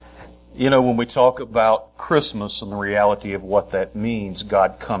You know, when we talk about Christmas and the reality of what that means,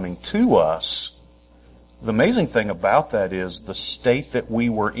 God coming to us, the amazing thing about that is the state that we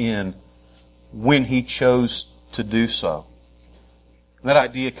were in when He chose to do so. And that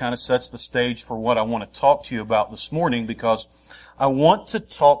idea kind of sets the stage for what I want to talk to you about this morning, because I want to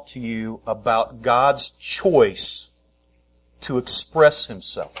talk to you about God's choice to express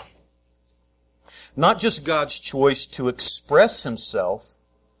Himself. Not just God's choice to express Himself,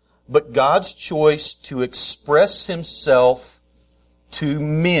 but God's choice to express Himself to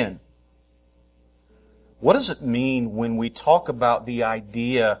men. What does it mean when we talk about the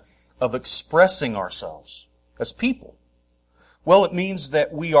idea of expressing ourselves as people? Well, it means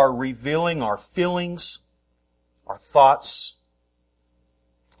that we are revealing our feelings, our thoughts,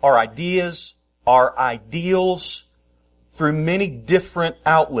 our ideas, our ideals through many different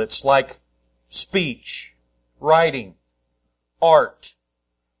outlets like speech, writing, art,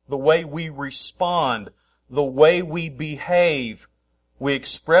 the way we respond, the way we behave. We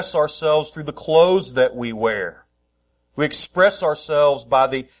express ourselves through the clothes that we wear. We express ourselves by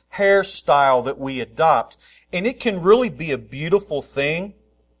the hairstyle that we adopt. And it can really be a beautiful thing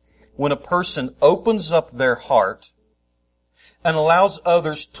when a person opens up their heart and allows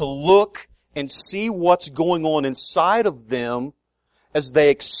others to look and see what's going on inside of them as they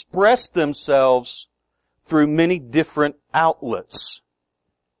express themselves through many different outlets.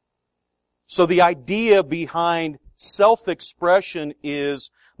 So the idea behind self-expression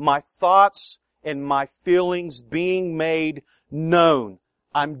is my thoughts and my feelings being made known.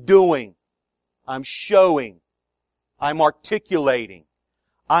 I'm doing. I'm showing. I'm articulating.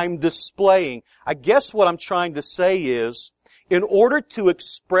 I'm displaying. I guess what I'm trying to say is, in order to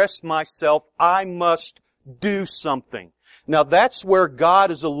express myself, I must do something. Now that's where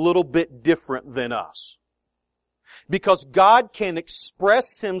God is a little bit different than us. Because God can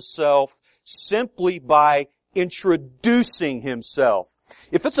express Himself simply by introducing Himself.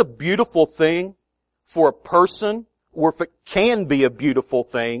 If it's a beautiful thing for a person, or if it can be a beautiful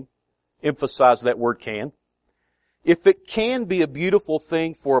thing, emphasize that word can. If it can be a beautiful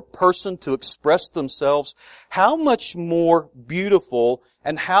thing for a person to express themselves, how much more beautiful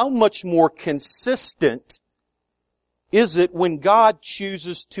and how much more consistent is it when God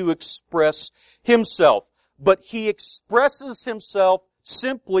chooses to express Himself? But He expresses Himself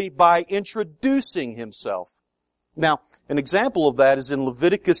simply by introducing Himself. Now, an example of that is in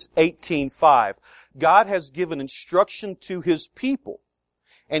Leviticus 18:5. God has given instruction to His people,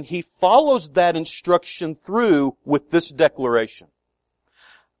 and He follows that instruction through with this declaration.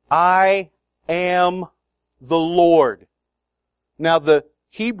 I am the Lord. Now, the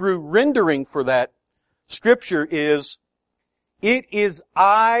Hebrew rendering for that scripture is, it is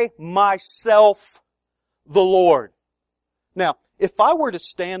I myself, the Lord. Now, if I were to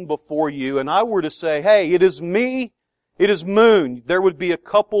stand before you and I were to say, hey, it is me, it is Moon, there would be a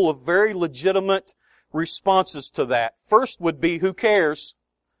couple of very legitimate responses to that. First would be, who cares?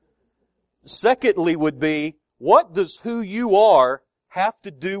 Secondly would be, what does who you are have to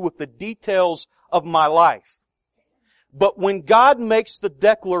do with the details of my life? But when God makes the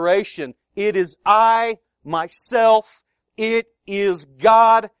declaration, it is I, myself, it is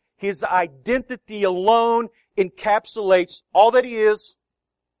God, His identity alone encapsulates all that He is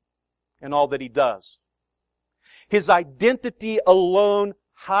and all that He does. His identity alone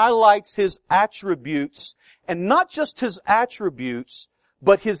highlights His attributes, and not just His attributes,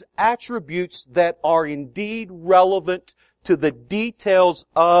 but His attributes that are indeed relevant to the details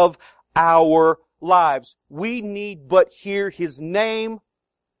of our lives. We need but hear His name,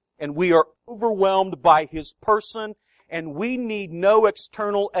 and we are overwhelmed by His person, and we need no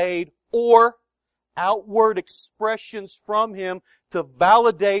external aid or outward expressions from Him to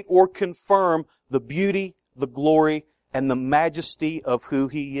validate or confirm the beauty, the glory, and the majesty of who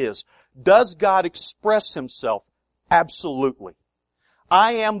He is. Does God express Himself? Absolutely.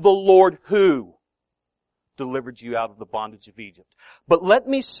 I am the Lord who delivered you out of the bondage of Egypt. But let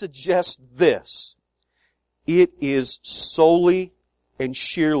me suggest this. It is solely and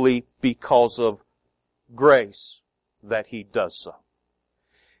sheerly because of grace that He does so.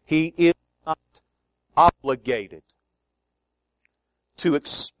 He is not obligated to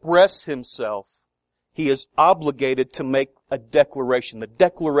express Himself. He is obligated to make a declaration. The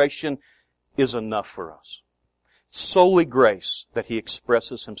declaration is enough for us. It's solely grace that He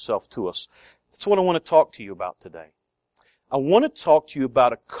expresses Himself to us. That's what I want to talk to you about today. I want to talk to you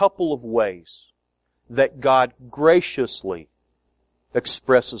about a couple of ways that God graciously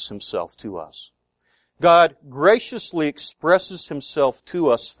expresses Himself to us. God graciously expresses Himself to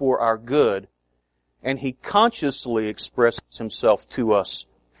us for our good, and He consciously expresses Himself to us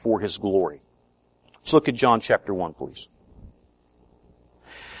for His glory. Let's look at John chapter 1, please.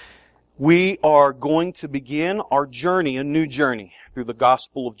 We are going to begin our journey, a new journey, through the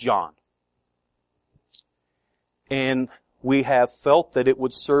Gospel of John. And we have felt that it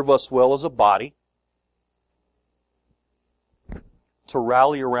would serve us well as a body to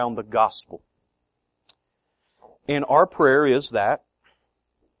rally around the Gospel. And our prayer is that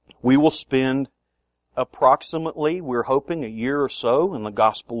we will spend approximately, we're hoping, a year or so in the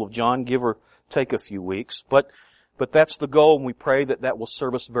Gospel of John, give or take a few weeks. But that's the goal, and we pray that that will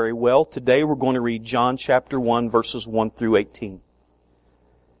serve us very well. Today we're going to read John chapter 1, verses 1 through 18.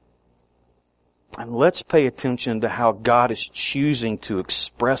 And let's pay attention to how God is choosing to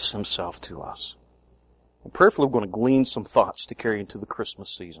express Himself to us. And prayerfully we're going to glean some thoughts to carry into the Christmas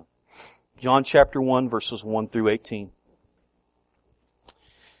season. John chapter 1, verses 1 through 18.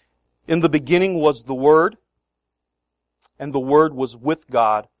 In the beginning was the Word, and the Word was with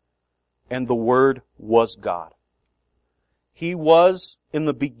God, and the Word was God. He was in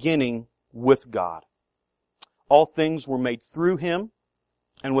the beginning with God. All things were made through Him,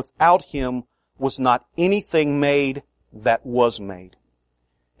 and without Him was not anything made that was made.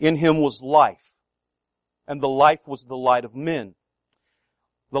 In Him was life, and the life was the light of men.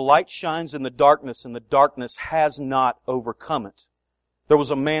 The light shines in the darkness, and the darkness has not overcome it. There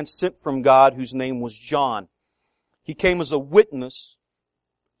was a man sent from God whose name was John. He came as a witness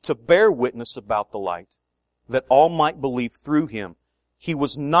to bear witness about the light, that all might believe through him. He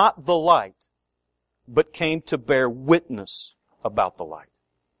was not the light, but came to bear witness about the light.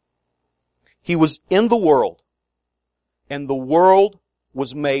 He was in the world, and the world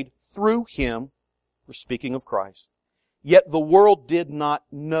was made through Him. We're speaking of Christ. Yet the world did not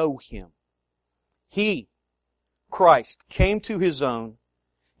know Him. He, Christ, came to His own,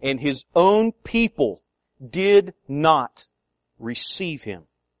 and His own people did not receive Him.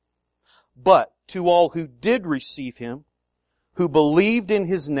 But to all who did receive Him, who believed in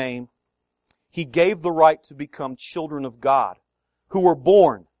His name, He gave the right to become children of God, who were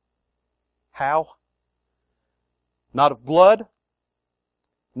born. How? Not of blood,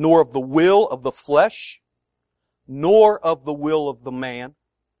 nor of the will of the flesh, nor of the will of the man,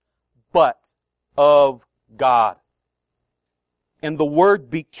 but of God. And the Word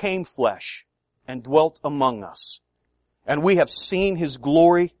became flesh and dwelt among us. And we have seen His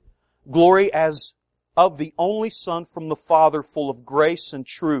glory, glory as of the only Son from the Father, full of grace and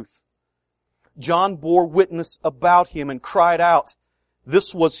truth. John bore witness about Him and cried out,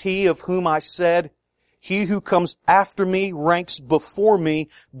 "This was He of whom I said, He who comes after me ranks before me,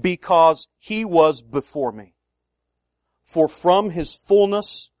 because He was before me. For from His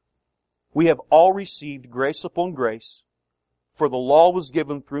fullness we have all received grace upon grace. For the law was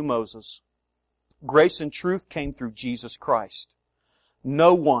given through Moses. Grace and truth came through Jesus Christ.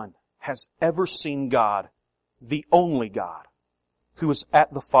 No one has ever seen God, the only God, who is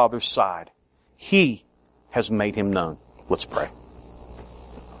at the Father's side. He has made Him known." Let's pray.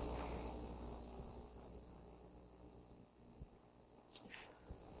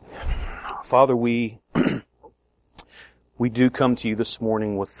 Father, we do come to You this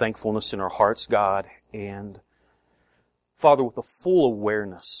morning with thankfulness in our hearts, God, and Father, with a full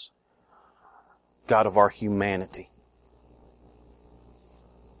awareness, God, of our humanity.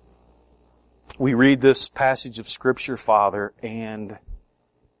 We read this passage of Scripture, Father, and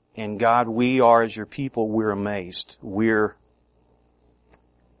God, we are, as Your people, we're amazed. We're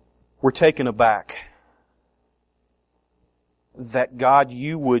taken aback that, God,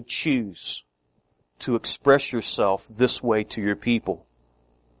 You would choose to express Yourself this way to Your people.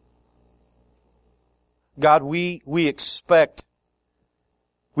 God, we expect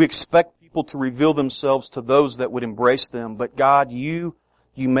people to reveal themselves to those that would embrace them, but God, You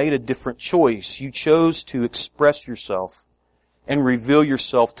made a different choice. You chose to express Yourself and reveal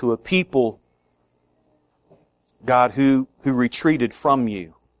Yourself to a people, God, who retreated from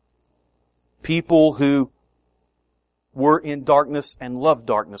You. People who were in darkness and loved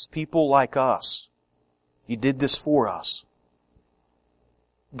darkness. People like us. You did this for us.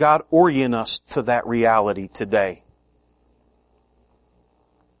 God, orient us to that reality today.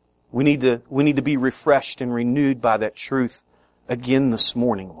 We need to be refreshed and renewed by that truth again this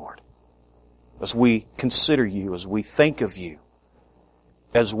morning, Lord. As we consider You, as we think of You,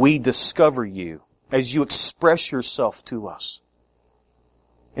 as we discover You, as You express Yourself to us,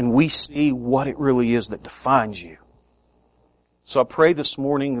 and we see what it really is that defines You. So I pray this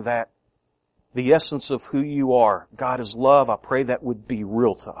morning that the essence of who You are, God is love, I pray that would be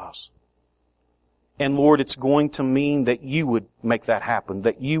real to us. And Lord, it's going to mean that You would make that happen,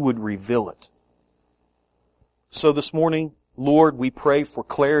 that You would reveal it. So this morning, Lord, we pray for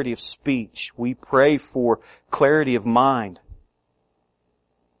clarity of speech. We pray for clarity of mind.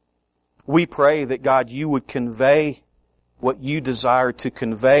 We pray that, God, you would convey what you desire to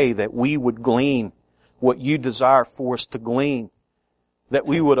convey, that we would glean what you desire for us to glean, that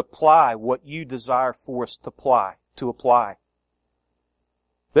we would apply what you desire for us to apply.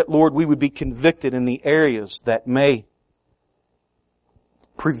 That, Lord, we would be convicted in the areas that may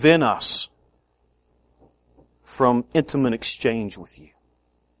prevent us from intimate exchange with you.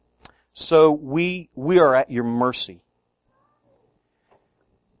 So we are at your mercy.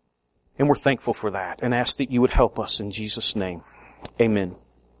 And we're thankful for that and ask that you would help us in Jesus' name. Amen.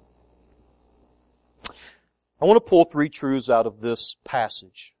 I want to pull 3 truths out of this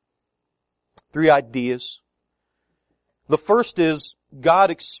passage. 3 ideas. The first is God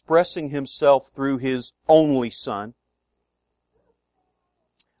expressing Himself through His only Son.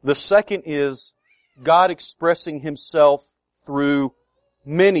 The second is God expressing Himself through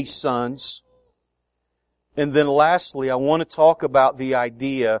many sons. And then lastly, I want to talk about the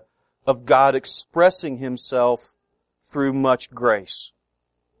idea of God expressing Himself through much grace.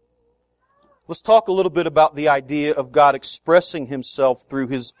 Let's talk a little bit about the idea of God expressing Himself through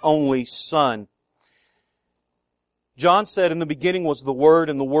His only Son. John said, "In the beginning was the Word,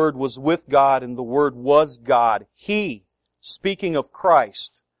 and the Word was with God, and the Word was God." He, speaking of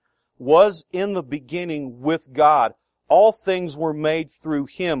Christ, was in the beginning with God. All things were made through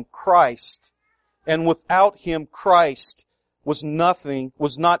Him, Christ. And without Him, Christ, was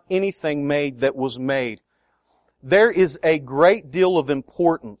not anything made that was made. There is a great deal of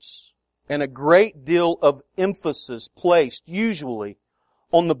importance and a great deal of emphasis placed, usually,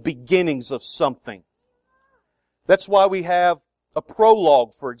 on the beginnings of something. That's why we have a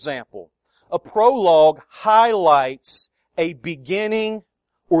prologue, for example. A prologue highlights a beginning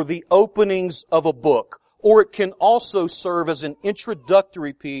or the openings of a book, or it can also serve as an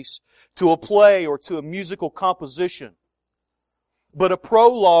introductory piece to a play or to a musical composition. But a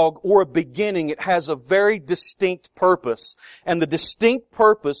prologue or a beginning, it has a very distinct purpose. And the distinct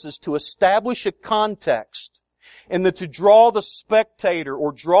purpose is to establish a context and then to draw the spectator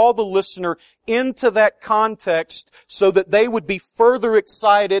or draw the listener into that context so that they would be further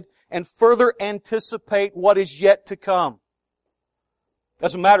excited and further anticipate what is yet to come.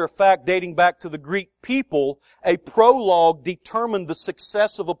 As a matter of fact, dating back to the Greek people, a prologue determined the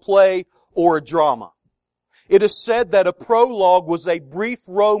success of a play or a drama. It is said that a prologue was a brief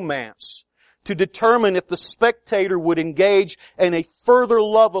romance to determine if the spectator would engage in a further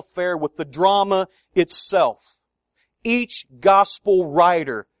love affair with the drama itself. Each gospel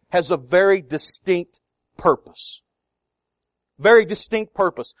writer has a very distinct purpose. Very distinct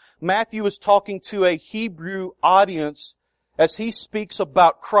purpose. Matthew is talking to a Hebrew audience as he speaks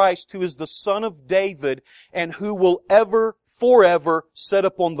about Christ, who is the Son of David and who will forever sit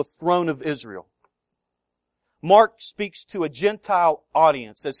upon the throne of Israel. Mark speaks to a Gentile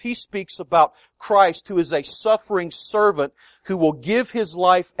audience as he speaks about Christ, who is a suffering servant who will give His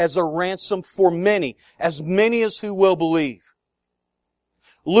life as a ransom for many as who will believe.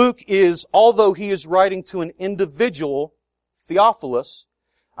 Luke although he is writing to an individual, Theophilus,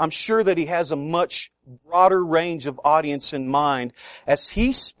 I'm sure that he has a much broader range of audience in mind as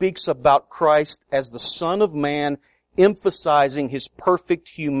he speaks about Christ as the Son of Man, emphasizing His perfect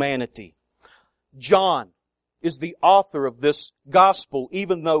humanity. John is the author of this gospel,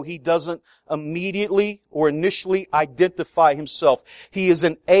 even though he doesn't immediately or initially identify himself. He is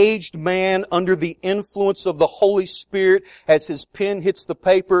an aged man under the influence of the Holy Spirit as his pen hits the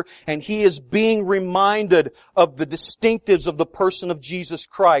paper, and he is being reminded of the distinctives of the person of Jesus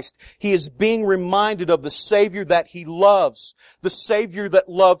Christ. He is being reminded of the Savior that he loves, the Savior that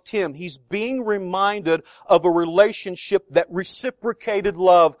loved him. He's being reminded of a relationship that reciprocated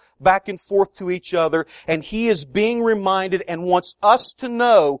love back and forth to each other, and he is being reminded and wants us to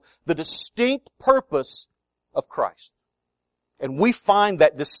know the distinct purpose of Christ. And we find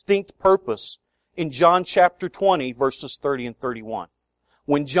that distinct purpose in John chapter 20, verses 30 and 31.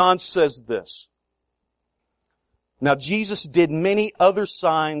 When John says this, "Now Jesus did many other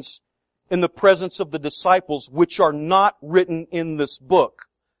signs in the presence of the disciples, which are not written in this book.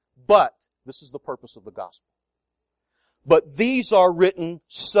 But," this is the purpose of the gospel, "but these are written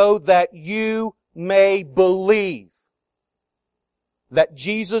so that you may believe that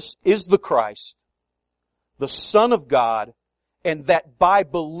Jesus is the Christ, the Son of God, and that by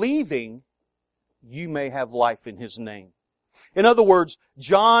believing you may have life in His name." In other words,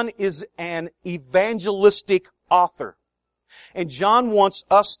 John is an evangelistic author. And John wants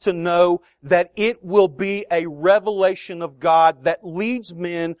us to know that it will be a revelation of God that leads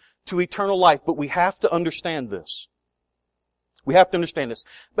men to eternal life. But we have to understand this. We have to understand this.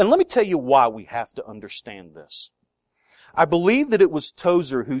 And let me tell you why we have to understand this. I believe that it was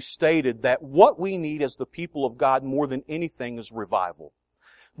Tozer who stated that what we need as the people of God more than anything is revival.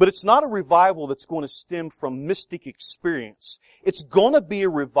 But it's not a revival that's going to stem from mystic experience. It's going to be a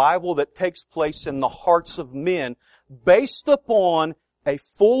revival that takes place in the hearts of men based upon a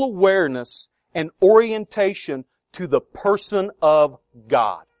full awareness and orientation to the person of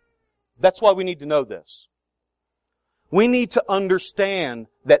God. That's why we need to know this. We need to understand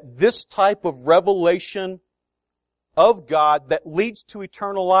that this type of revelation of God that leads to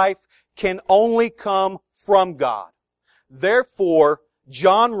eternal life can only come from God. Therefore,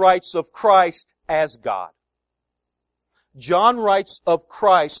 John writes of Christ as God. John writes of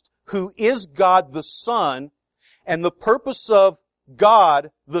Christ who is God the Son, and the purpose of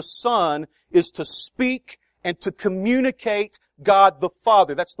God the Son is to speak and to communicate God the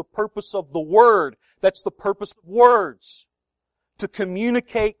Father. That's the purpose of the Word. That's the purpose of words. To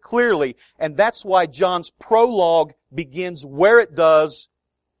communicate clearly. And that's why John's prologue begins where it does,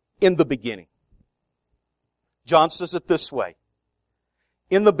 in the beginning. John says it this way.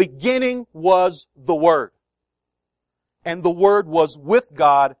 In the beginning was the Word. And the Word was with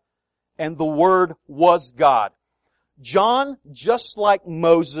God, and the Word was God. John, just like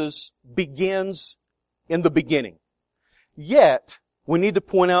Moses, begins in the beginning. Yet, we need to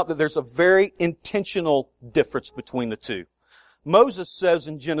point out that there's a very intentional difference between the two. Moses says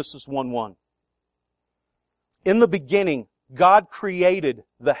in Genesis 1:1, in the beginning, God created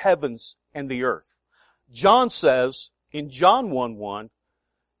the heavens and the earth. John says in John 1:1,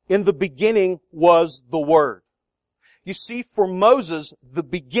 in the beginning was the Word. You see, for Moses, the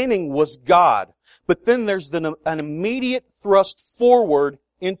beginning was God. But then there's an immediate thrust forward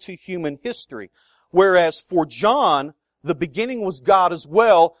into human history. Whereas for John, the beginning was God as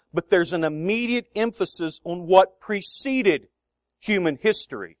well, but there's an immediate emphasis on what preceded human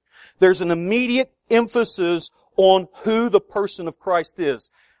history. There's an immediate emphasis on who the person of Christ is.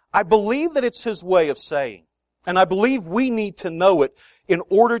 I believe that it's His way of saying, and I believe we need to know it in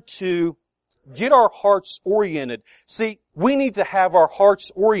order to get our hearts oriented. See, we need to have our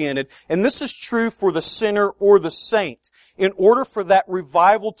hearts oriented, and this is true for the sinner or the saint. In order for that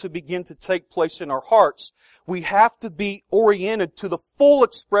revival to begin to take place in our hearts, we have to be oriented to the full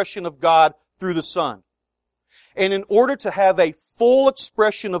expression of God through the Son. And in order to have a full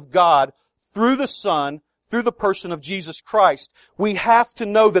expression of God through the Son, through the person of Jesus Christ, we have to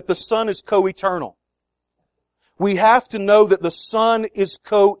know that the Son is co-eternal. We have to know that the Son is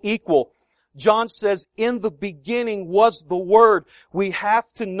co-equal. John says, in the beginning was the Word. We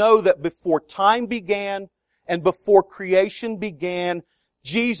have to know that before time began and before creation began,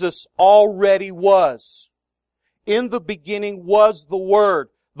 Jesus already was. In the beginning was the Word.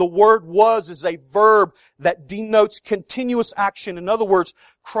 The word was is a verb that denotes continuous action. In other words,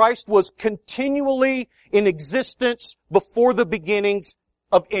 Christ was continually in existence before the beginnings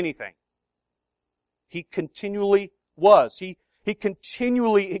of anything. He continually was. He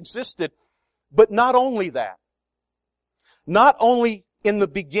continually existed. But not only that. Not only in the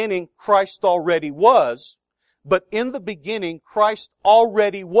beginning Christ already was, but in the beginning Christ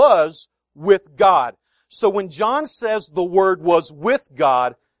already was with God. So when John says the Word was with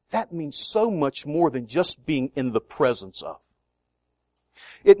God, that means so much more than just being in the presence of.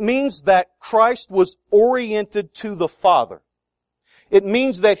 It means that Christ was oriented to the Father. It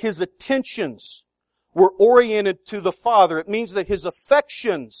means that His attentions were oriented to the Father. It means that His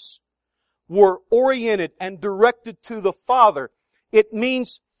affections were oriented and directed to the Father. It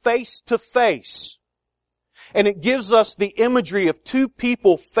means face to face. And it gives us the imagery of two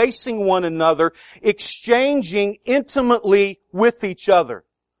people facing one another, exchanging intimately with each other.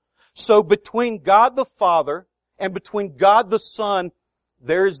 So between God the Father and between God the Son,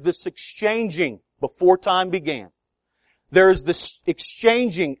 there is this exchanging before time began. There is this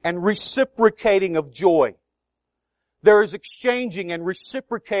exchanging and reciprocating of joy. There is exchanging and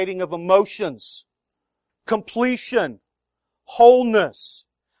reciprocating of emotions, completion, wholeness,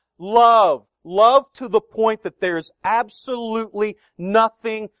 love. Love to the point that there is absolutely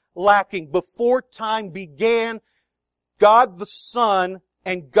nothing lacking. Before time began, God the Son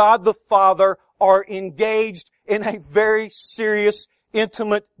and God the Father are engaged in a very serious,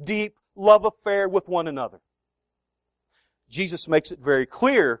 intimate, deep love affair with one another. Jesus makes it very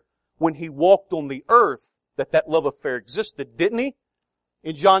clear when He walked on the earth that love affair existed, didn't He?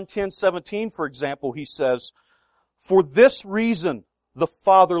 In John 10:17, for example, He says, "For this reason the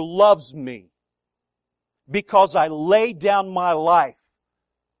Father loves me, because I lay down my life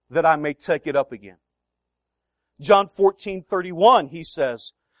that I may take it up again." John 14:31, He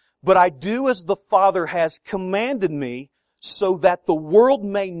says, "But I do as the Father has commanded me, so that the world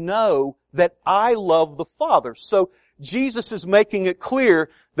may know that I love the Father. So Jesus is making it clear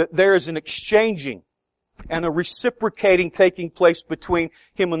that there is an exchanging and a reciprocating taking place between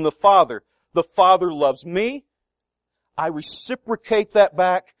Him and the Father. The Father loves me, I reciprocate that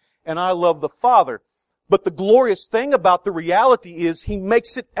back, and I love the Father. But the glorious thing about the reality is He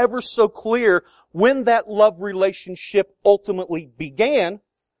makes it ever so clear when that love relationship ultimately began,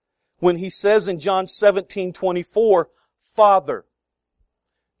 when He says in John 17:24, Father,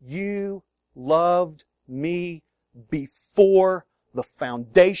 you loved me before the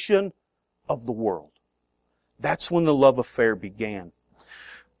foundation of the world. That's when the love affair began.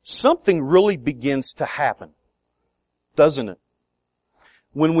 Something really begins to happen, doesn't it?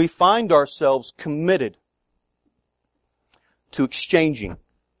 When we find ourselves committed to exchanging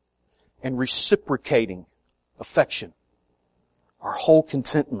and reciprocating affection, our whole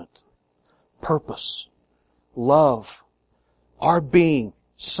contentment, purpose, love, our being,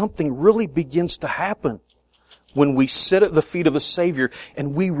 something really begins to happen when we sit at the feet of the Savior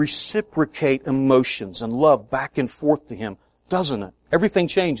and we reciprocate emotions and love back and forth to Him, doesn't it? Everything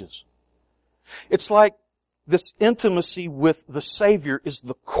changes. It's like this intimacy with the Savior is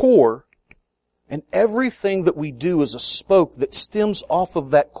the core, and everything that we do is a spoke that stems off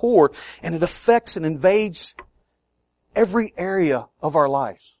of that core, and it affects and invades every area of our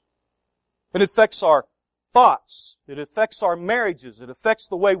lives. It affects our thoughts. It affects our marriages. It affects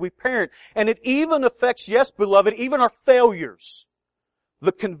the way we parent. And it even affects, yes, beloved, even our failures.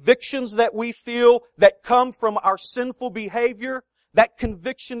 The convictions that we feel that come from our sinful behavior, that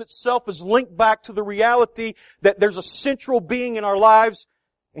conviction itself is linked back to the reality that there's a central being in our lives,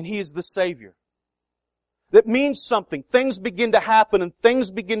 and He is the Savior. That means something. Things begin to happen and things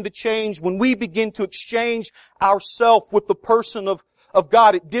begin to change when we begin to exchange ourselves with the person of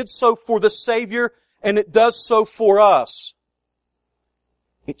God. It did so for the Savior, and it does so for us.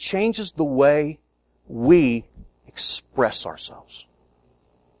 It changes the way we express ourselves.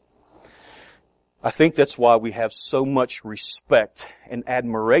 I think that's why we have so much respect and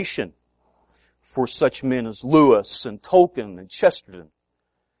admiration for such men as Lewis and Tolkien and Chesterton.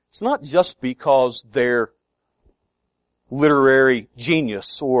 It's not just because they're literary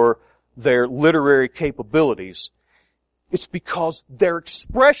genius or their literary capabilities. It's because their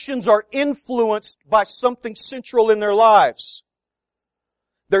expressions are influenced by something central in their lives.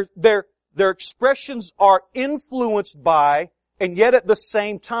 Their expressions are influenced by, and yet at the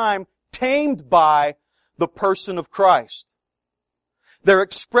same time, tamed by the person of Christ. Their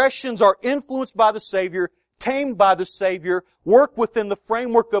expressions are influenced by the Savior, tamed by the Savior, work within the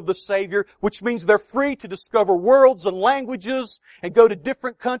framework of the Savior, which means they're free to discover worlds and languages and go to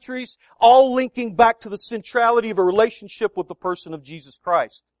different countries, all linking back to the centrality of a relationship with the person of Jesus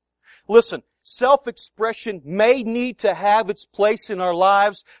Christ. Listen, self-expression may need to have its place in our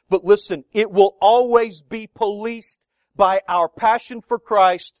lives, but listen, it will always be policed by our passion for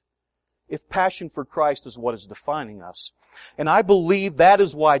Christ, if passion for Christ is what is defining us. And I believe that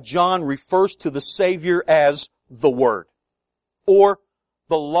is why John refers to the Savior as the Word, or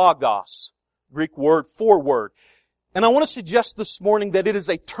the Logos, Greek word for word. And I want to suggest this morning that it is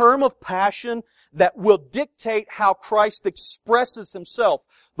a term of passion that will dictate how Christ expresses Himself.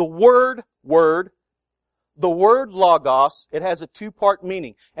 The word, the word Logos, it has a two-part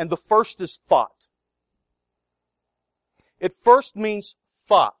meaning, and the first is thought. It first means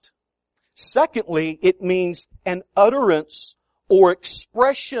thought. Secondly, it means an utterance or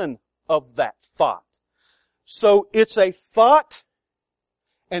expression of that thought. So it's a thought,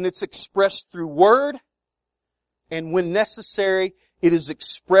 and it's expressed through word, and when necessary, it is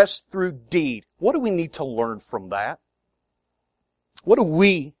expressed through deed. What do we need to learn from that? What do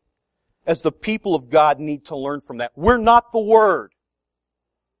we, as the people of God, need to learn from that? We're not the Word.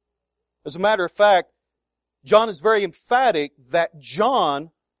 As a matter of fact, John is very emphatic that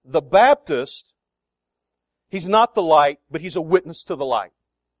John the Baptist, he's not the light, but he's a witness to the light.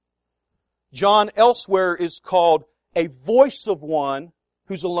 John elsewhere is called a voice of one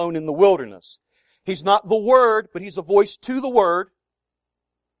who's alone in the wilderness. He's not the Word, but he's a voice to the Word.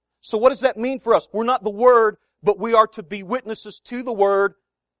 So what does that mean for us? We're not the Word, but we are to be witnesses to the Word,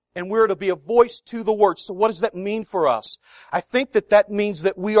 and we're to be a voice to the Word. So what does that mean for us? I think that means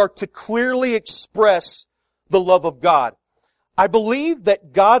that we are to clearly express the love of God. I believe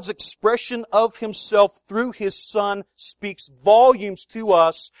that God's expression of Himself through His Son speaks volumes to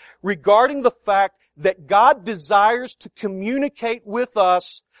us regarding the fact that God desires to communicate with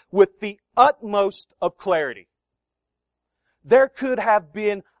us with the utmost of clarity. There could have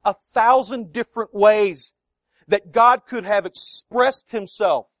been 1,000 different ways that God could have expressed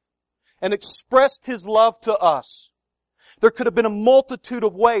Himself and expressed His love to us. There could have been a multitude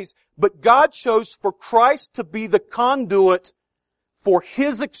of ways, but God chose for Christ to be the conduit for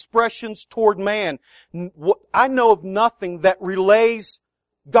His expressions toward man. I know of nothing that relays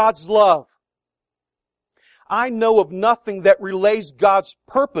God's love. I know of nothing that relays God's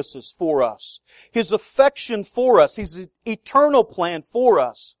purposes for us, His affection for us, His eternal plan for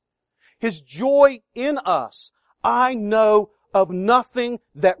us, His joy in us. I know of nothing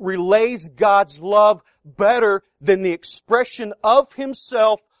that relays God's love better than the expression of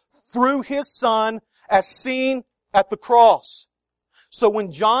Himself through His Son as seen at the cross. So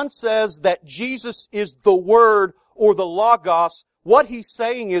when John says that Jesus is the Word or the Logos, what he's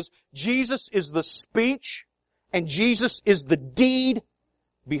saying is Jesus is the speech and Jesus is the deed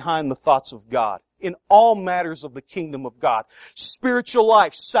behind the thoughts of God in all matters of the kingdom of God. Spiritual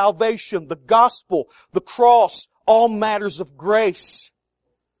life, salvation, the gospel, the cross, all matters of grace.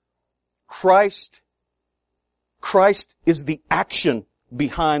 Christ is the action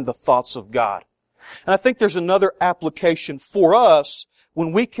behind the thoughts of God. And I think there's another application for us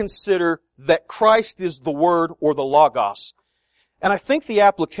when we consider that Christ is the Word or the Logos. And I think the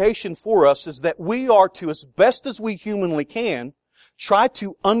application for us is that we are to, as best as we humanly can, try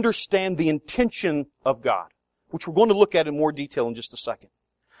to understand the intention of God, which we're going to look at in more detail in just a second.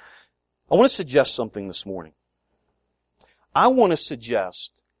 I want to suggest something this morning. I want to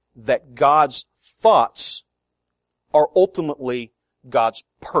suggest that God's thoughts are ultimately God's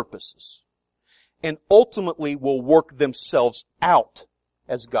purposes, and ultimately will work themselves out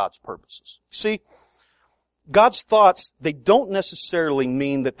as God's purposes. See, God's thoughts, they don't necessarily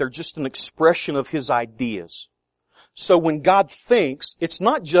mean that they're just an expression of His ideas. So when God thinks, it's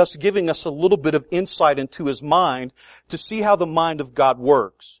not just giving us a little bit of insight into His mind to see how the mind of God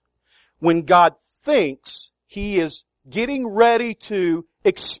works. When God thinks, He is getting ready to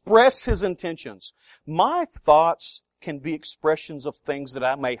express His intentions. My thoughts can be expressions of things that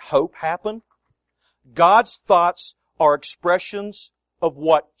I may hope happen. God's thoughts are expressions of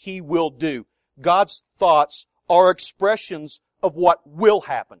what He will do. God's thoughts are expressions of what will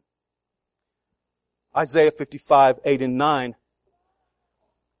happen. Isaiah 55, 8 and 9.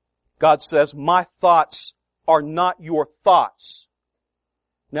 God says, "My thoughts are not your thoughts."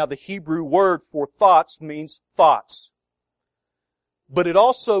 Now the Hebrew word for thoughts means thoughts. But it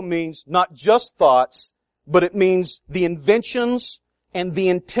also means not just thoughts, but it means the inventions and the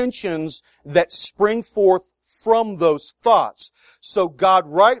intentions that spring forth from those thoughts. So God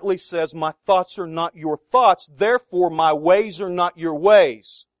rightly says, "My thoughts are not your thoughts, therefore my ways are not your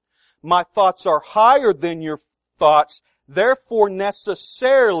ways. My thoughts are higher than your thoughts, therefore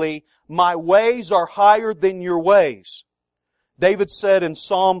necessarily my ways are higher than your ways." David said in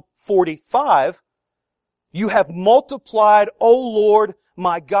Psalm 45, "You have multiplied, O Lord,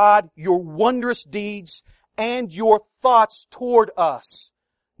 my God, your wondrous deeds and your thoughts toward us.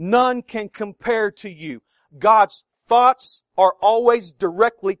 None can compare to you." God's thoughts are always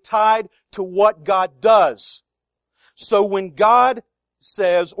directly tied to what God does. So when God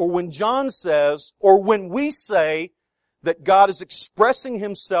says, or when John says, or when we say that God is expressing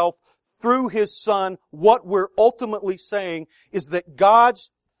Himself through His Son, what we're ultimately saying is that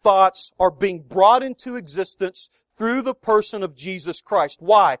God's thoughts are being brought into existence through the person of Jesus Christ.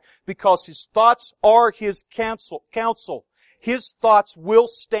 Why? Because His thoughts are His counsel. His thoughts will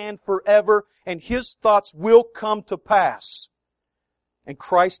stand forever, and His thoughts will come to pass. And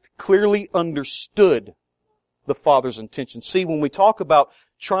Christ clearly understood the Father's intentions. See, when we talk about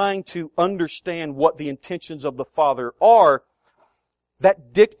trying to understand what the intentions of the Father are,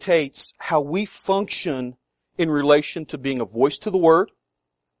 that dictates how we function in relation to being a voice to the Word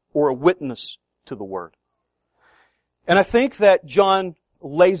or a witness to the Word. And I think that John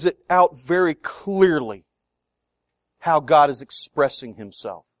lays it out very clearly how God is expressing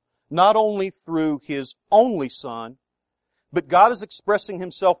Himself. Not only through His only Son, but God is expressing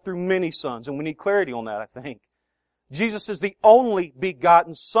Himself through many sons. And we need clarity on that, I think. Jesus is the only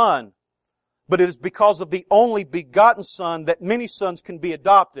begotten Son. But it is because of the only begotten Son that many sons can be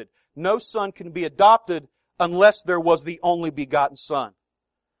adopted. No son can be adopted unless there was the only begotten Son.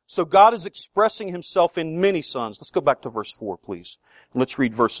 So God is expressing Himself in many sons. Let's go back to verse 4, please. And let's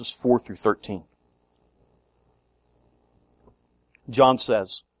read verses 4 through 13. John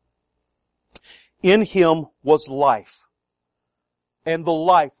says, "In Him was life, and the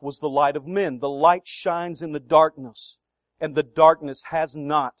life was the light of men. The light shines in the darkness, and the darkness has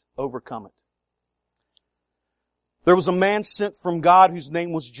not overcome it. There was a man sent from God whose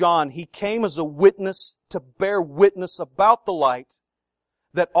name was John. He came as a witness to bear witness about the light,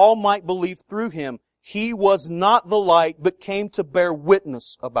 that all might believe through him. He was not the light, but came to bear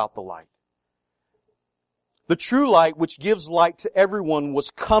witness about the light." The true light, which gives light to everyone,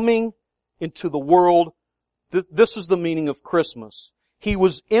 was coming into the world. This is the meaning of Christmas. He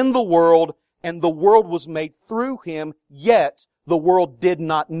was in the world, and the world was made through Him, yet the world did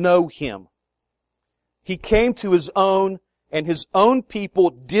not know Him. He came to His own, and His own people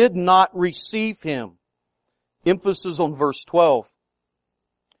did not receive Him. Emphasis on verse 12.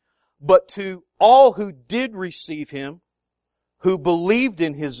 But to all who did receive Him, who believed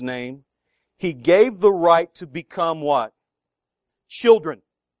in His name, He gave the right to become what? Children.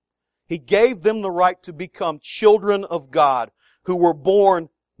 He gave them the right to become children of God, who were born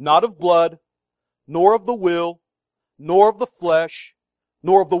not of blood, nor of the will, nor of the flesh,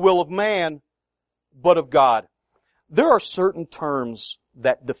 nor of the will of man, but of God. There are certain terms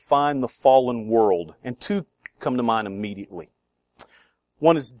that define the fallen world, and two come to mind immediately.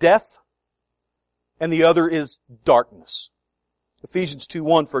 One is death, and the other is darkness. Ephesians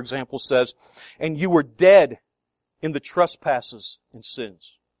 2:1, for example, says, "And you were dead in the trespasses and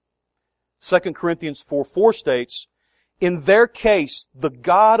sins." 2 Corinthians 4:4 states, "In their case, the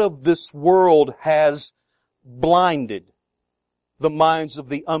God of this world has blinded the minds of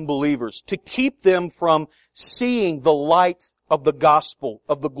the unbelievers to keep them from seeing the light of the gospel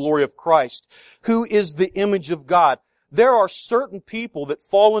of the glory of Christ, who is the image of God." There are certain people that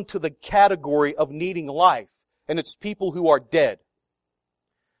fall into the category of needing life, and it's people who are dead.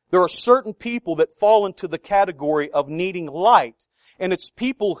 There are certain people that fall into the category of needing light, and it's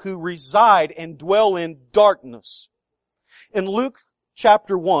people who reside and dwell in darkness. In Luke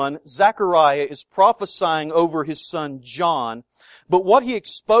chapter 1, Zechariah is prophesying over his son John, but what he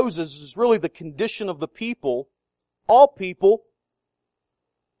exposes is really the condition of the people, all people,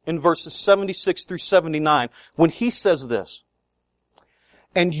 in verses 76 through 79, when he says this,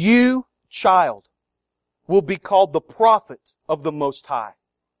 "And you, child, will be called the prophet of the Most High,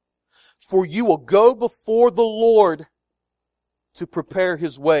 for you will go before the Lord to prepare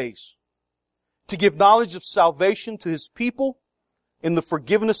His ways, to give knowledge of salvation to His people in the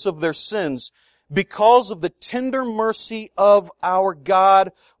forgiveness of their sins, because of the tender mercy of our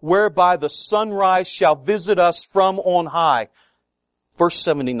God, whereby the sunrise shall visit us from on high." Verse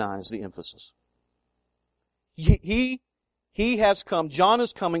 79 is the emphasis. He has come, John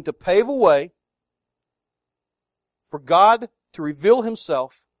is coming to pave a way for God to reveal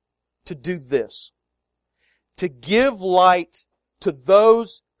Himself to do this, to give light to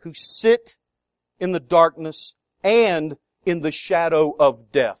those who sit in the darkness and in the shadow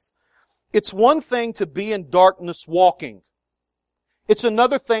of death. It's one thing to be in darkness walking. It's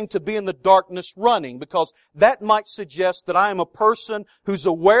another thing to be in the darkness running, because that might suggest that I am a person who's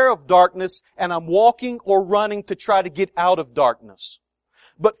aware of darkness and I'm walking or running to try to get out of darkness.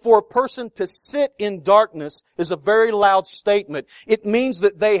 But for a person to sit in darkness is a very loud statement. It means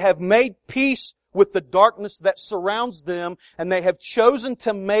that they have made peace with the darkness that surrounds them, and they have chosen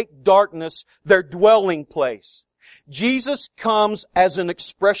to make darkness their dwelling place. Jesus comes as an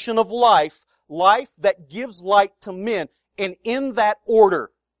expression of life, life that gives light to men. And in that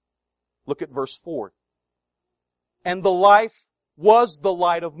order, look at verse 4. "And the life was the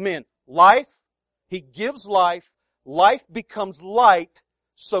light of men." Life, He gives life. Life becomes light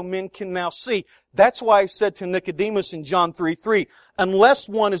so men can now see. That's why He said to Nicodemus in John 3:3, "Unless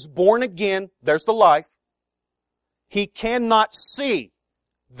one is born again," there's the life, "he cannot see,"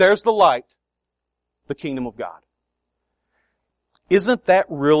 there's the light, "the kingdom of God." Isn't that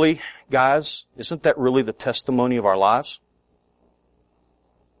really, guys, isn't that really the testimony of our lives?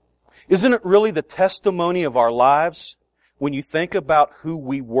 Isn't it really the testimony of our lives when you think about who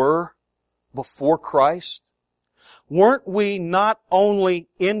we were before Christ? Weren't we not only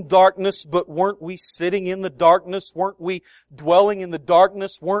in darkness, but weren't we sitting in the darkness? Weren't we dwelling in the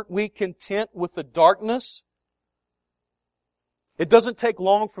darkness? Weren't we content with the darkness? It doesn't take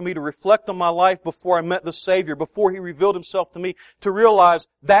long for me to reflect on my life before I met the Savior, before He revealed Himself to me, to realize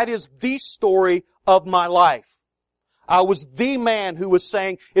that is the story of my life. I was the man who was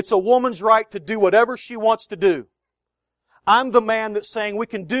saying it's a woman's right to do whatever she wants to do. I'm the man that's saying we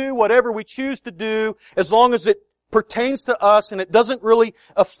can do whatever we choose to do as long as it pertains to us and it doesn't really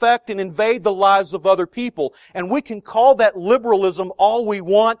affect and invade the lives of other people. And we can call that liberalism all we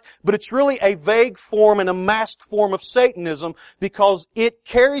want, but it's really a vague form and a masked form of Satanism, because it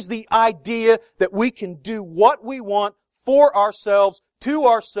carries the idea that we can do what we want for ourselves, to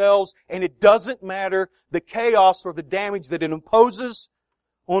ourselves, and it doesn't matter the chaos or the damage that it imposes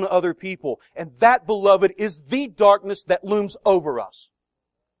on other people. And that, beloved, is the darkness that looms over us.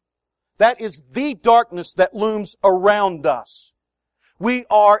 That is the darkness that looms around us. We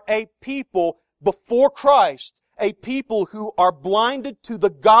are a people before Christ, a people who are blinded to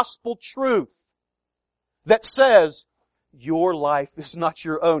the gospel truth. that says your life is not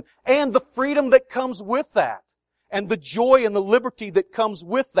your own. And the freedom that comes with that. And the joy and the liberty that comes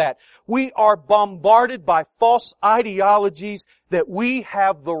with that. We are bombarded by false ideologies that we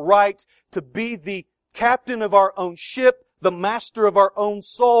have the right to be the captain of our own ship, the master of our own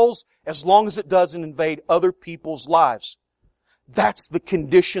souls, as long as it doesn't invade other people's lives. That's the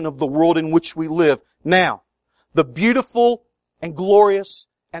condition of the world in which we live. Now, the beautiful and glorious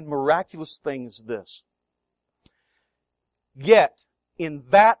and miraculous thing is this. Yet, in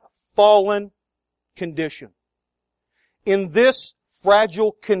that fallen condition, in this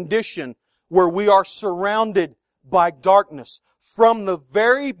fragile condition where we are surrounded by darkness, from the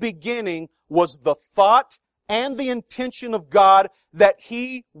very beginning was the thought and the intention of God that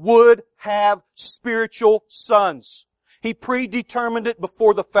He would have spiritual sons. He predetermined it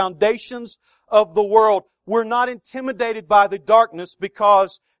before the foundations of the world. We're not intimidated by the darkness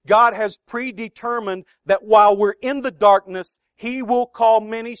because God has predetermined that while we're in the darkness, He will call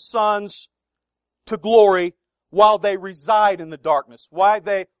many sons to glory while they reside in the darkness,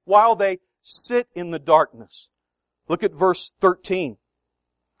 while they sit in the darkness. Look at verse 13.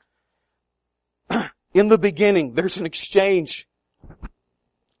 In the beginning, there's an exchange.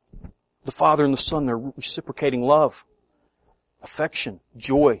 The Father and the Son, they're reciprocating love, affection,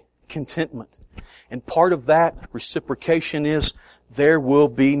 joy, contentment. And part of that reciprocation is there will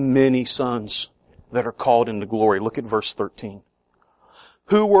be many sons that are called into glory. Look at verse 13.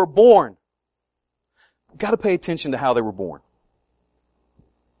 Who were born. We've got to pay attention to how they were born.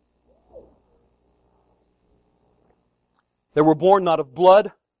 They were born not of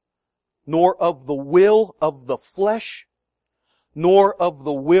blood, nor of the will of the flesh, nor of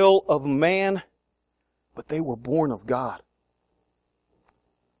the will of man, but they were born of God.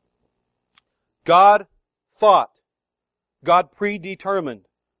 God thought, God predetermined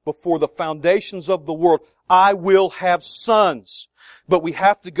before the foundations of the world, I will have sons. But we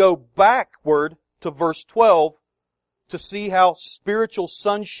have to go backward to verse 12 to see how spiritual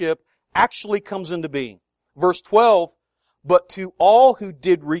sonship actually comes into being. Verse 12, but to all who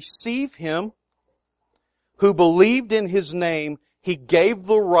did receive Him, who believed in His name, He gave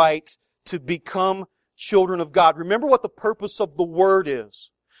the right to become children of God. Remember what the purpose of the Word is.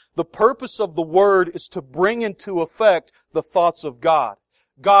 The purpose of the Word is to bring into effect the thoughts of God.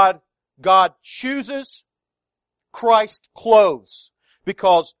 God chooses, Christ clothes.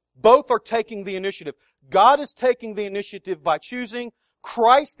 Because both are taking the initiative. God is taking the initiative by choosing.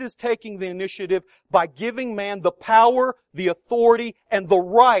 Christ is taking the initiative by giving man the power, the authority, and the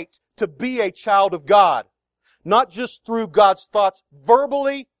right to be a child of God. Not just through God's thoughts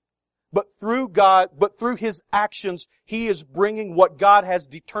verbally, but through His actions, He is bringing what God has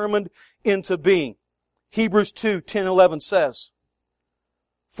determined into being. Hebrews 2:10-11 says,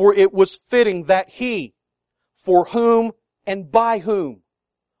 for it was fitting that He, for whom and by whom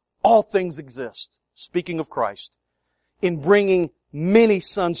all things exist, speaking of Christ, in bringing many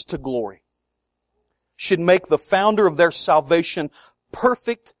sons to glory, should make the founder of their salvation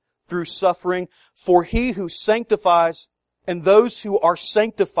perfect through suffering. For He who sanctifies and those who are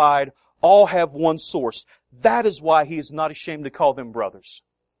sanctified all have one source. That is why He is not ashamed to call them brothers.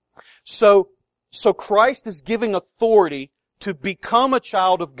 So Christ is giving authority to become a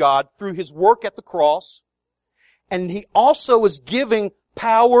child of God through His work at the cross. And He also is giving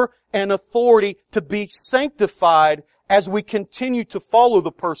power and authority to be sanctified as we continue to follow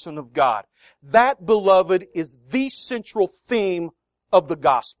the person of God. That, beloved, is the central theme of the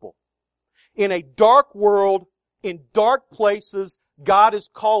gospel. In a dark world, in dark places, God is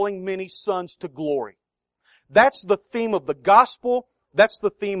calling many sons to glory. That's the theme of the gospel. That's the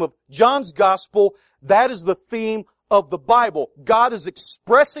theme of John's gospel. That is the theme of the Bible. God is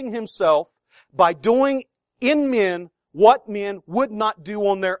expressing Himself by doing in men what men would not do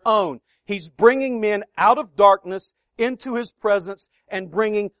on their own. He's bringing men out of darkness into His presence and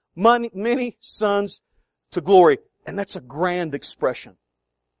bringing many sons to glory. And that's a grand expression.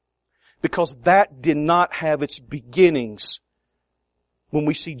 Because that did not have its beginnings when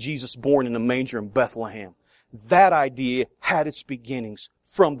we see Jesus born in a manger in Bethlehem. That idea had its beginnings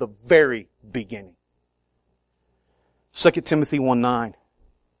from the very beginning. 2 Timothy 1:9.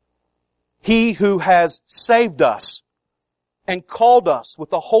 He who has saved us and called us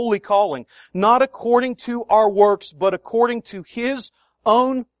with a holy calling, not according to our works, but according to His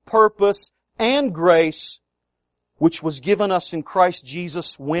own purpose and grace, which was given us in Christ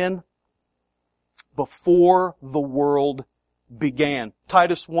Jesus when? Before the world began.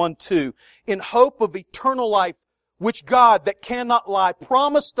 Titus 1:2. In hope of eternal life, which God, that cannot lie,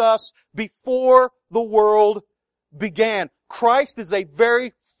 promised us before the world began. Christ is a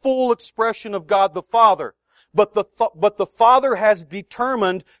very full expression of God the Father. But the Father has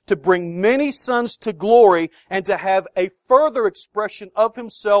determined to bring many sons to glory and to have a further expression of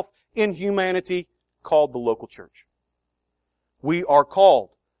Himself in humanity called the local church. We are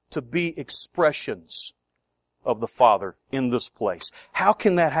called to be expressions of the Father in this place. How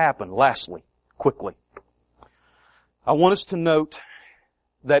can that happen? Lastly, quickly, I want us to note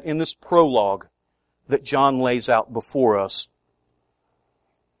that in this prologue that John lays out before us,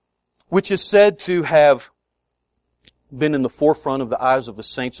 which is said to have been in the forefront of the eyes of the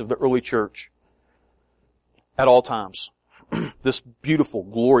saints of the early church at all times. This beautiful,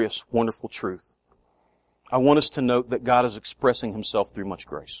 glorious, wonderful truth. I want us to note that God is expressing Himself through much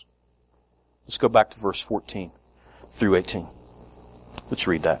grace. Let's go back to verse 14 through 18. Let's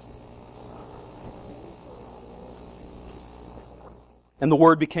read that. And the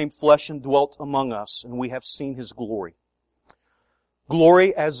Word became flesh and dwelt among us, and we have seen His glory.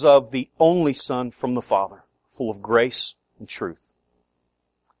 Glory as of the only Son from the Father, full of grace and truth.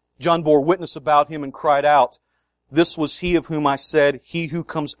 John bore witness about Him and cried out, "This was He of whom I said, He who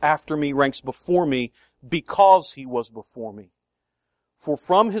comes after me ranks before me, because He was before me. For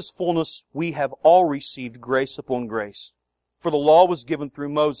from His fullness we have all received grace upon grace. For the law was given through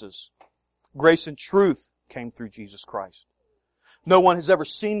Moses. Grace and truth came through Jesus Christ. No one has ever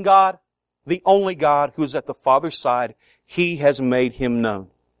seen God, the only God who is at the Father's side. He has made Him known."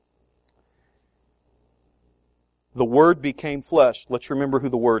 The Word became flesh. Let's remember who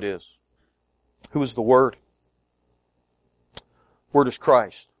the Word is. Who is the Word? Word is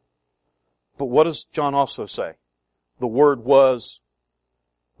Christ. But what does John also say? The Word was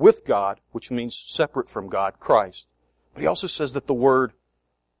with God, which means separate from God, Christ. But he also says that the Word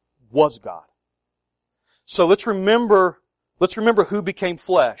was God. So let's remember who became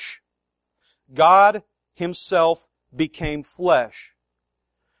flesh. God Himself became flesh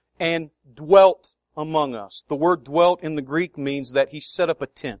and dwelt among us. The word dwelt in the Greek means that He set up a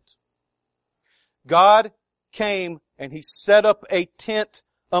tent. God came and He set up a tent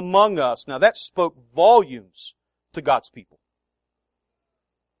among us. Now that spoke volumes to God's people.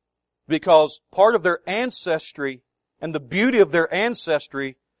 Because part of their ancestry and the beauty of their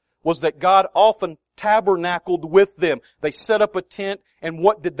ancestry was that God often tabernacled with them. They set up a tent, and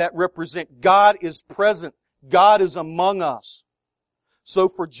what did that represent? God is present. God is among us. So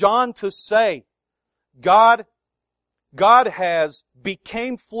for John to say, God has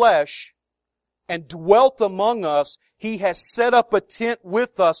became flesh and dwelt among us. He has set up a tent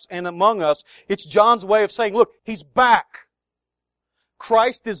with us and among us. It's John's way of saying, look, He's back.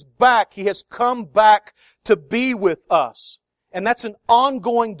 Christ is back. He has come back to be with us. And that's an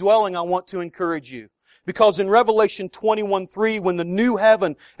ongoing dwelling I want to encourage you. Because in Revelation 21:3, when the new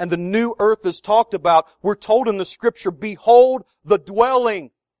heaven and the new earth is talked about, we're told in the Scripture, behold, the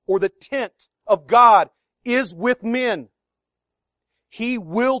dwelling or the tent of God is with men. He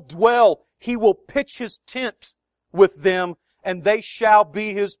will dwell. He will pitch His tent with them, and they shall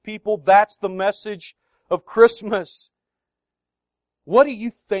be His people. That's the message of Christmas. What do you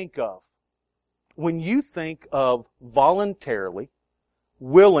think of when you think of voluntarily,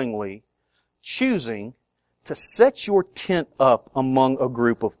 willingly choosing to set your tent up among a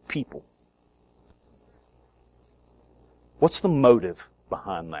group of people? What's the motive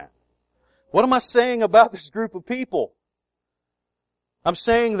behind that? What am I saying about this group of people? I'm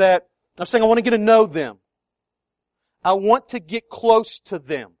saying I want to get to know them. I want to get close to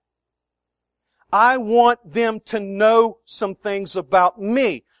them. I want them to know some things about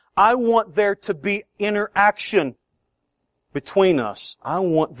me. I want there to be interaction between us. I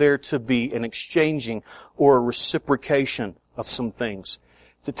want there to be an exchanging or a reciprocation of some things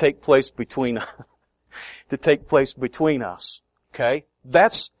to take place between us. Okay?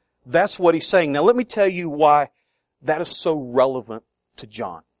 That's what he's saying. Now let me tell you why that is so relevant to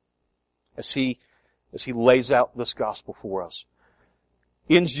John as he lays out this gospel for us.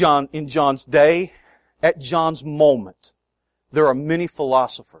 In John's day, at John's moment, there are many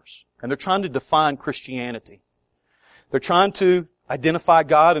philosophers, and they're trying to define Christianity. They're trying to identify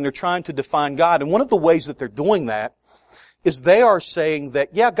God, and they're trying to define God. And one of the ways that they're doing that is they are saying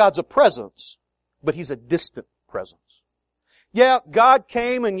that, yeah, God's a presence, but He's a distant presence. Yeah, God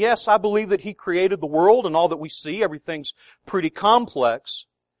came, and yes, I believe that He created the world and all that we see. Everything's pretty complex.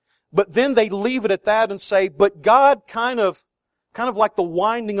 But then they leave it at that and say, but God kind of like the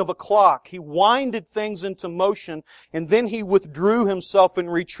winding of a clock. He winded things into motion, and then He withdrew Himself and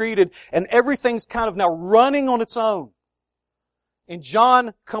retreated, and everything's kind of now running on its own. And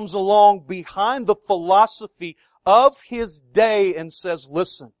John comes along behind the philosophy of his day and says,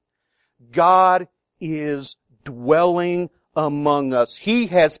 listen, God is dwelling among us. He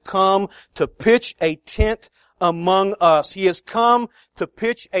has come to pitch a tent among us. He has come to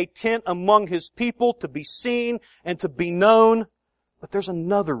pitch a tent among His people, to be seen and to be known. But there's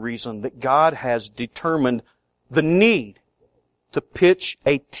another reason that God has determined the need to pitch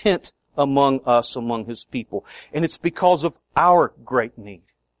a tent among us, among His people. And it's because of our great need.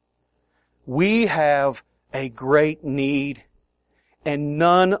 We have a great need, and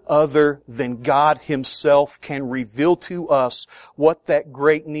none other than God Himself can reveal to us what that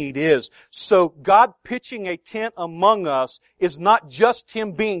great need is. So God pitching a tent among us is not just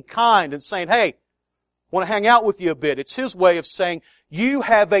Him being kind and saying, hey, I want to hang out with you a bit. It's His way of saying, you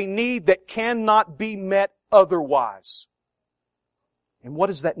have a need that cannot be met otherwise. And what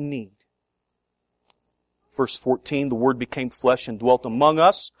is that need? Verse 14, the Word became flesh and dwelt among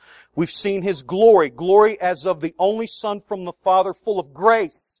us. We've seen His glory, glory as of the only Son from the Father, full of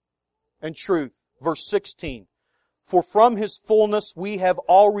grace and truth. Verse 16, for from His fullness we have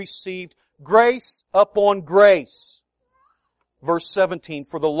all received grace upon grace. Verse 17,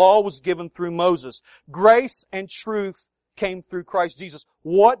 for the law was given through Moses. Grace and truth came through Christ Jesus.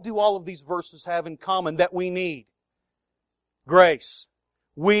 What do all of these verses have in common that we need? Grace.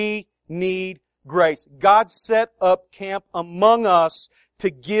 We need grace. God set up camp among us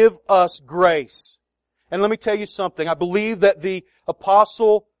to give us grace. And let me tell you something. I believe that the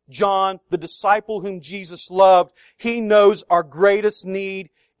Apostle John, the disciple whom Jesus loved, he knows our greatest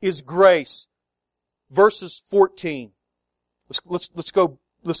need is grace. Verses 14. Let's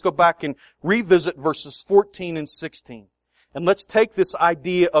go back and revisit verses 14 and 16. And let's take this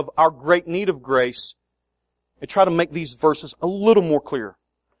idea of our great need of grace and try to make these verses a little more clear.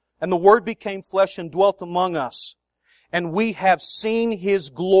 And the Word became flesh and dwelt among us. And we have seen His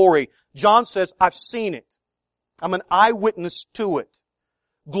glory. John says, I've seen it. I'm an eyewitness to it.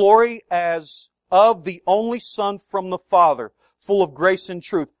 Glory as of the only Son from the Father, full of grace and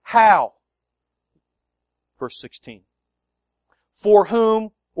truth. How? Verse 16. For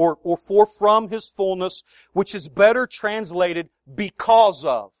whom, or for from His fullness, which is better translated because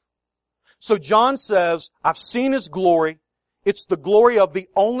of. So John says, I've seen His glory. It's the glory of the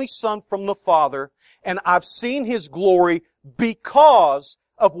only Son from the Father, and I've seen His glory because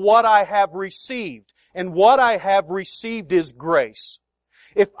of what I have received. And what I have received is grace.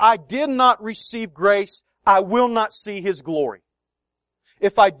 If I did not receive grace, I will not see His glory.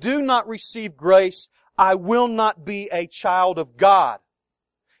 If I do not receive grace, I will not be a child of God.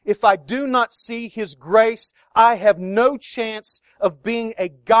 If I do not see His grace, I have no chance of being a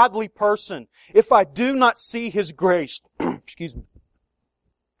godly person. If I do not see His grace, excuse me,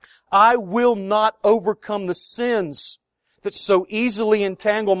 I will not overcome the sins that so easily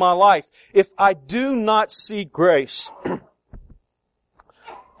entangle my life. If I do not see grace,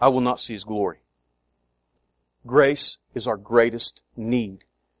 I will not see His glory. Grace is our greatest need.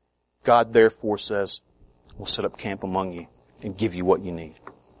 God therefore says, we'll set up camp among you and give you what you need.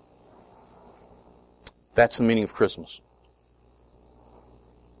 That's the meaning of Christmas.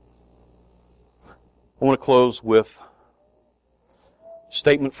 I want to close with a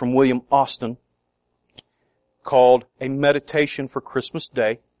statement from William Austin called A Meditation for Christmas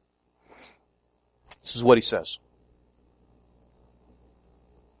Day. This is what he says.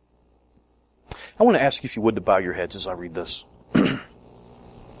 I want to ask you if you would to bow your heads as I read this.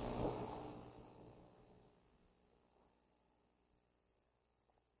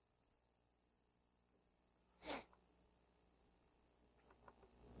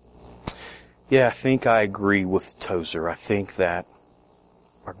 Yeah, I think I agree with Tozer. I think that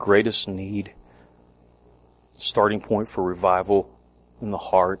our greatest need, starting point for revival in the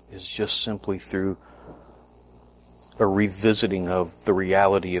heart, is just simply through a revisiting of the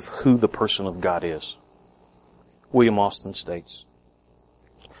reality of who the person of God is. William Austin states,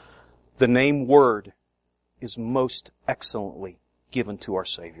 the name Word is most excellently given to our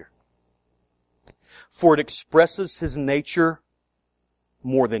Savior, for it expresses His nature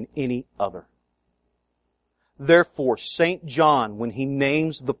more than any other. Therefore, St. John, when he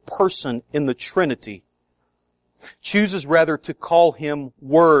names the person in the Trinity, chooses rather to call Him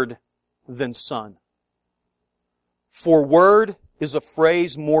Word than Son. For Word is a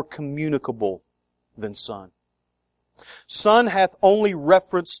phrase more communicable than Son. Son hath only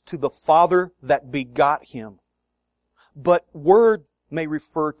reference to the Father that begot Him, but Word may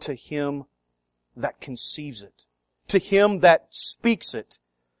refer to Him that conceives it, to Him that speaks it,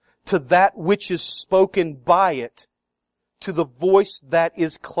 to that which is spoken by it, to the voice that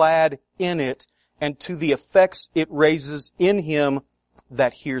is clad in it, and to the effects it raises in him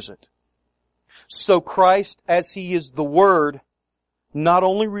that hears it. So Christ, as He is the Word, not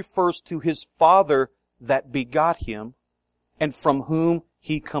only refers to His Father that begot Him, and from whom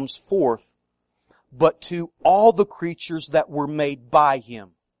He comes forth, but to all the creatures that were made by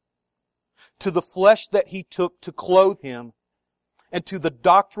Him, to the flesh that He took to clothe Him, and to the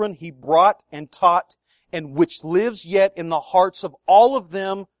doctrine He brought and taught, and which lives yet in the hearts of all of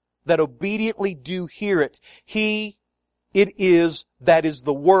them that obediently do hear it. It is that is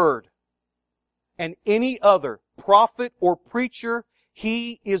the Word. And any other prophet or preacher,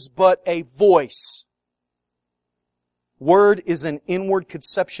 he is but a voice. Word is an inward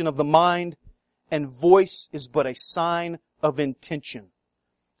conception of the mind, and voice is but a sign of intention.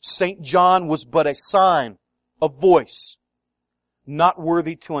 St. John was but a sign, a voice, not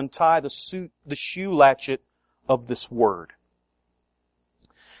worthy to untie the shoe latchet of this Word.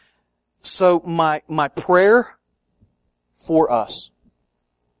 So my prayer for us,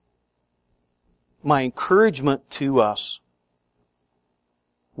 my encouragement to us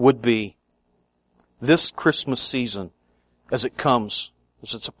would be this Christmas season as it comes,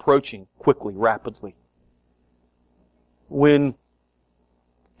 as it's approaching quickly, rapidly, when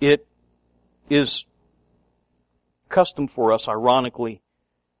it is custom for us, ironically,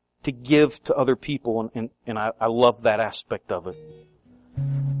 to give to other people, and I love that aspect of it.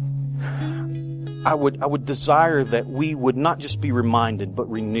 I would desire that we would not just be reminded, but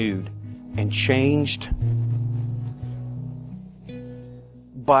renewed and changed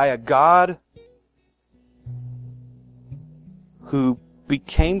by a God who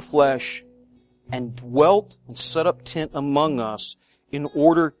became flesh and dwelt and set up tent among us in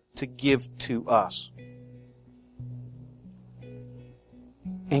order to give to us.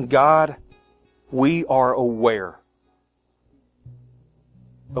 And God, we are aware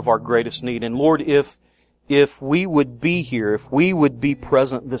of our greatest need. And Lord, if we would be here, if we would be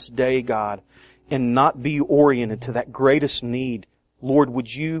present this day, God, and not be oriented to that greatest need, Lord,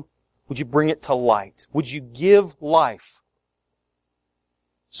 would you bring it to light? Would you give life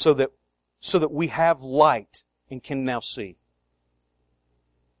so that we have light and can now see?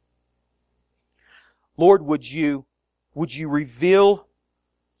 Lord, would you reveal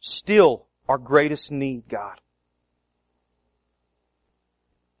still our greatest need, God?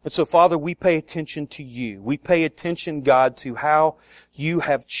 And so, Father, we pay attention to You. We pay attention, God, to how You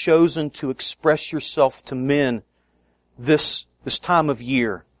have chosen to express Yourself to men this time of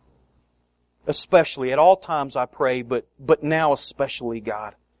year. Especially, at all times I pray, but now especially,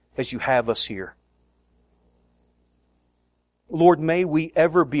 God, as You have us here. Lord, may we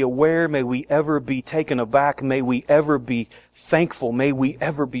ever be aware, may we ever be taken aback, may we ever be thankful, may we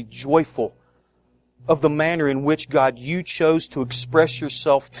ever be joyful of the manner in which, God, You chose to express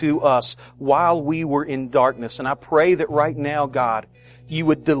Yourself to us while we were in darkness. And I pray that right now, God, You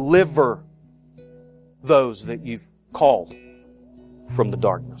would deliver those that You've called from the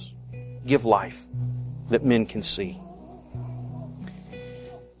darkness. Give life that men can see.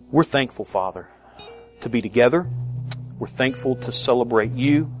 We're thankful, Father, to be together. We're thankful to celebrate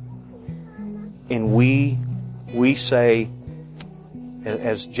You. And we say,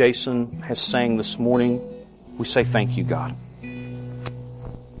 as Jason has sang this morning, we say thank You, God.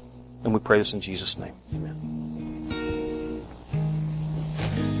 And we pray this in Jesus' name. Amen.